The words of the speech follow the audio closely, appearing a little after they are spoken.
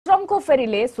को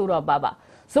फेरिले सुर बाबा।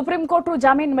 सुप्रीम कोर्टरू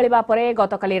जमीन मिलवा परे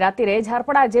गतकाली राति रे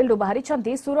झारपड़ा जेलू बाहरी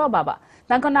सुर बाबा।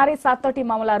 तांको नारे 7टी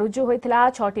मामला रुजु होइथिला।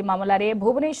 6टी मामला रे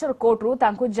भुवनेश्वर कोर्टरू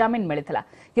तांको जमीन मिलिथिला।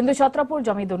 किंतु छत्रपुर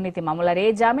जमी दुर्नीति मामला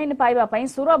रे जमीन पाइबा पई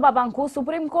सुर बाबांकु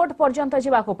सुप्रीम कोर्ट पर्यंत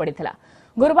जिबाको पड़िथिला।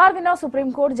 गुरुवार दिन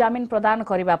सुप्रीम कोर्ट जमीन प्रदान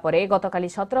करिबा परे गतकाली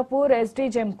छत्रपुर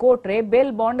एसडीजेएम कोर्ट रे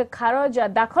बेल बॉन्ड खारज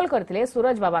दाखल करथिले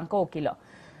सूरज बाबांको वकील।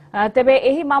 तेबे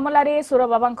एही मामला रे सुर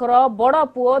बाबांकर बड़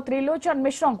पुओ त्रिलोचन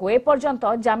मिश्र को एपर्यंत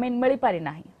जमीन मिल पारि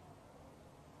नाही।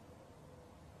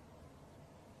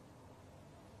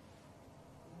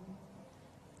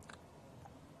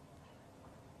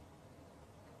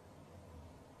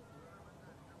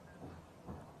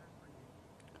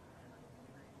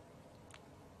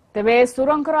 तेबे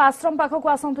सुरंकर आश्रम पाखक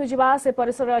आसंतु जिबा से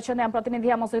परिसर अच्छा प्रतिनिधि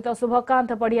आम सहित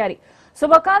शुभकांत पड़ियारी।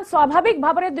 शुभकांत, स्वाभाविक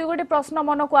भाव में दुई गोटी प्रश्न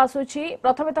मन को आसूची।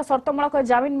 प्रथमे तो शर्तमूलक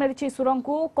जमीन मिली सुरं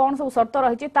को कौन सब शर्त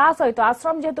रही सहित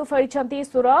आश्रम जेहेतु फेरी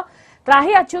सुर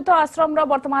त्राही अच्युत आश्रम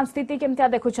वर्तमान स्थिति केमतिया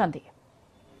देखुछंती?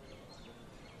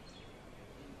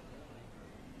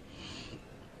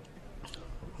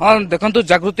 हाँ देखो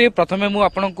जागृति, प्रथमे मु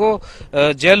आपको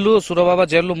जेलू सुर बाबा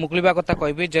जेलू मुकलिबा कथा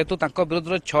कहबी। जेहेतु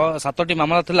विरुद्ध 7टी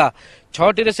मामला थिला,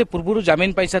 6टी रे से पूर्व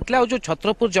जमीन पाई साथिला। और जो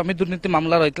छत्रपुर जमी दुर्नीति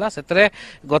मामला रही से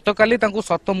गतकाली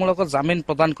शर्तमूलक जमीन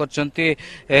प्रदान करछंती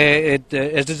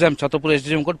एसडीजेएम छत्रपुर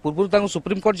एसडीजेएम कोर्ट। पूर्व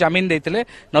सुप्रीम कोर्ट जमीन देते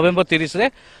नवेम्बर 30 रे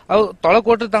तल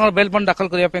कोर्ट बेल बॉन्ड दाखल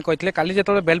करने कहते। काली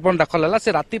जो बेल बॉन्ड दाखल है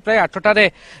से राति प्राय 8टार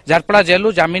झारपड़ा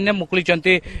जेलू जमीन ने मुकुली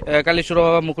काली सुर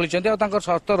बाबा मुकुली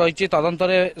शर्त रही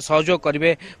तदंतर सहयोग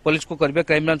करेंगे, पुलिस को करेंगे,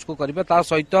 क्राइम ब्रांच को करेंगे, ता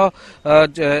सहित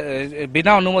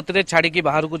बिना अनुमति रे छाड़ी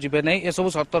बाहर को जीवे नहीं, ये सब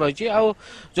शर्त रही।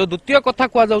 जो द्वितीय कथा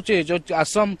कह जो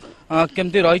आश्रम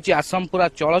केमती रही, आश्रम पूरा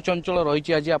चल चंचल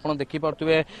रही। आज आप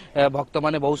देखिपे भक्त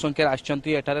मैंने बहु संख्यार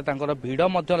आठार भिड़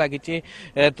लगी,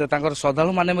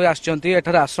 श्रद्धालु मैंने भी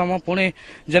आठार आश्रम पुणी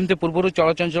जमी पूर्व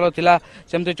चल चंचल थिला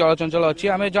सेमती चल चंचल अच्छी।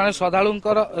 आम जड़े श्रद्धालु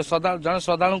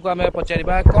को आम पचार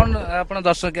कौन आप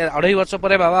दर्शक 2.5 वर्ष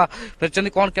पर बाबा फिर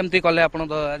कौन केमती कले आप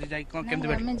आज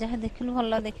आम जहाँ देखिलु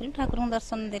भल देखिलु ठाकुर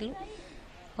दर्शन देलु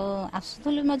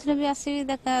आसुलु मझे भी आसी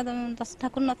देखा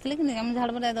ठाकुर नथिले कि हम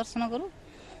झाड़बरा दर्शन करू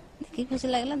देखि खुशी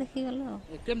लागला देखि गलो।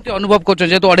 केमती अनुभव करछन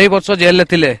जेतो 2.5 वर्ष जेल ले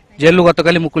थिले जेलु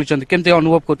गतकाली मुकुलिचंती केमती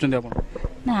अनुभव करछन आपण?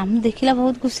 ना हम देखिला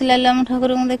बहुत खुशी लागला हम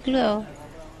ठाकुर को देखिलु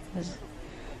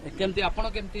केमती आपण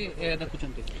केमती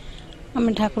देखुचंती?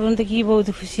 हम ठाकुर देखि बहुत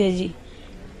खुशी आजी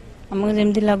हमको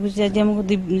जेमती लागु जे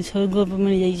हमको स्वर्ग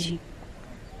मिल जाई छी।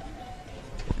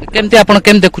 केमती आपण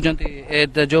केम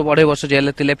देखुचंती जो 2.5 वर्ष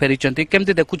जेल थिले फेरिचंती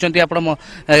केमती देखुचंती आपण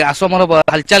आश्रमर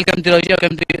हालचाल केमती रही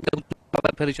केमती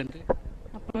फेरिचंती?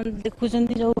 आपण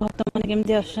देखुचंती जो भक्त माने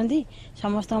केमती आछंती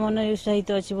समस्त मन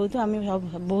उत्साहित अछि बहुत आम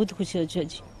बहुत खुशी अछि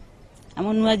आज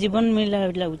हम नुआ जीवन मिलला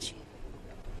लागुची।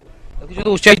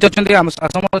 उत्साहित अच्छा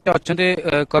आश्रम अच्छा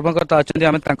कर्मकर्ता अच्छा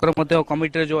आम तर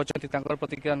कमिटी जो अच्छा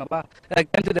प्रतिक्रिया नवा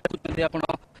देखुं आप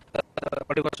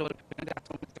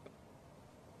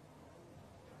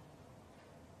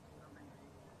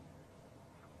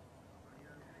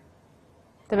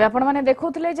तेबे आपण माने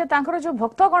देखुथिले जे तांकर जो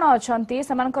भक्तगण अछंती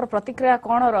सेमानकर प्रतिक्रिया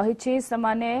कोन रहिछि,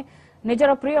 सेमाने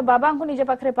निजर प्रिय बाबा को निज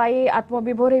पाखरे पाई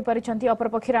आत्मविभोर हो पारिछंती। अपर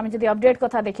पक्षे आम जदि अपडेट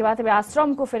कथा देखिबा तेबे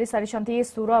आश्रम को फेरी सारिछंती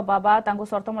सुर बाबा। तांको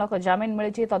शर्तमूलक जमीन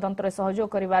मिलिछि, तदंतर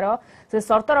सहयोग करिवार से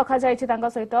शर्त रखा जायछि तांका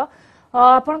सहित।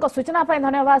 आपनका सूचना पाई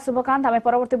धन्यवाद शुभकांत। आमे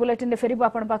परवर्ती बुलेटिन रे फेरिबो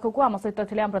आपण पाखकु। आम सहित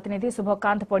थिले आम प्रतिनिधि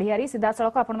शुभकांत पड़ियारी। सीधा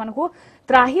सड़क आपण मानकु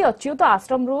त्राही अच्युत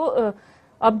आश्रम रु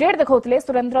अपडेट देखौतले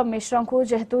सुरेंद्र मिश्र को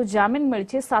जेहेतु जमीन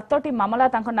मिली 7टी मामला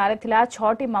नारे थिला।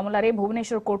 6टी मामला रे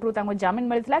भुवनेश्वर कोर्टरू जमीन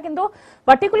मिलता किंतु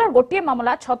पर्टिकुलर गोटे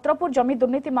मामला छत्रपुर जमी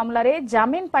दुर्नीति मामला रे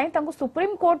जमीन पाई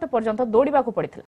सुप्रीम कोर्ट पर्यंत दौड़ाक पड़ता।